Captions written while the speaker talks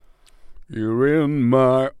You're in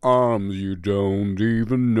my arms, you don't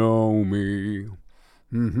even know me.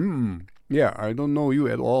 Yeah, I don't know you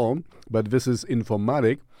at all, but this is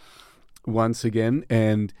Informatik once again,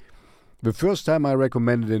 and the first time I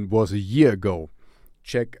recommended it was a year ago.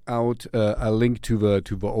 Check out a link to the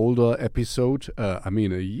older episode. A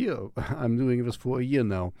year. I'm doing this for a year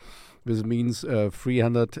now. This means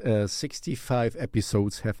 365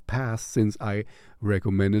 episodes have passed since I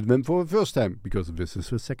recommended them for the first time, because this is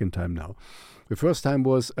the second time now. The first time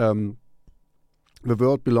was The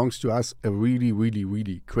World Belongs to Us, a really, really,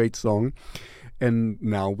 really great song. And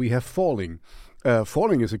now we have Falling.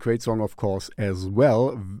 Falling is a great song, of course, as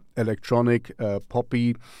well. Electronic,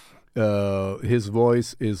 poppy. His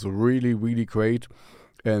voice is really, really great.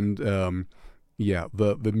 And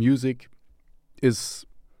the music is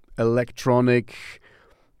electronic,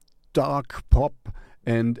 dark pop,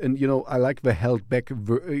 and I like the held back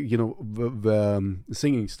the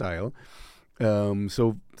singing style.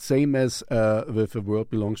 So same as with The World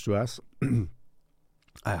Belongs to Us.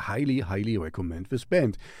 I highly recommend this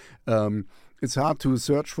band. It's hard to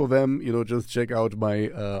search for them, just check out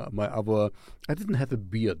my other. I didn't have a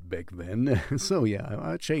beard back then, so yeah,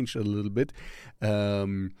 I changed a little bit.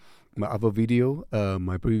 My other video,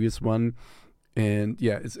 my previous one. And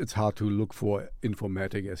yeah, it's hard to look for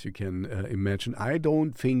Informatik, as you can imagine. I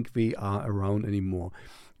don't think they are around anymore.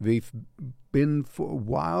 They've been for a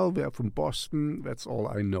while. They're from Boston. That's all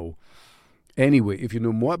I know. Anyway, if you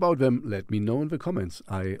know more about them, let me know in the comments.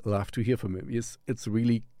 I love to hear from them. It's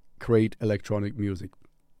really great electronic music.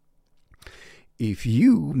 If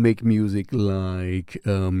you make music like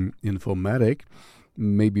Informatik,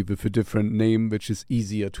 maybe with a different name, which is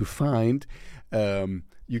easier to find,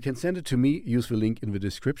 you can send it to me. Use the link in the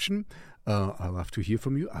description. I love to hear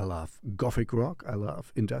from you. I love gothic rock. I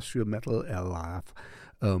love industrial metal. I love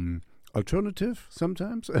alternative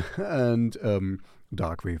sometimes. And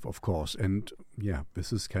dark wave, of course. And yeah,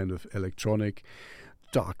 this is kind of electronic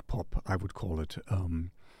dark pop, I would call it.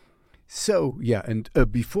 So yeah, and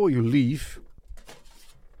before you leave,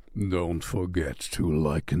 don't forget to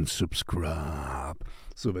like and subscribe,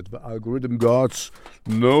 so that the algorithm gods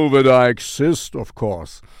know that I exist, of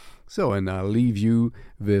course. So, and I'll leave you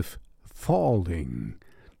with Falling.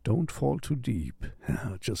 Don't fall too deep.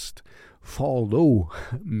 Just follow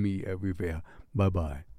me everywhere. Bye-bye.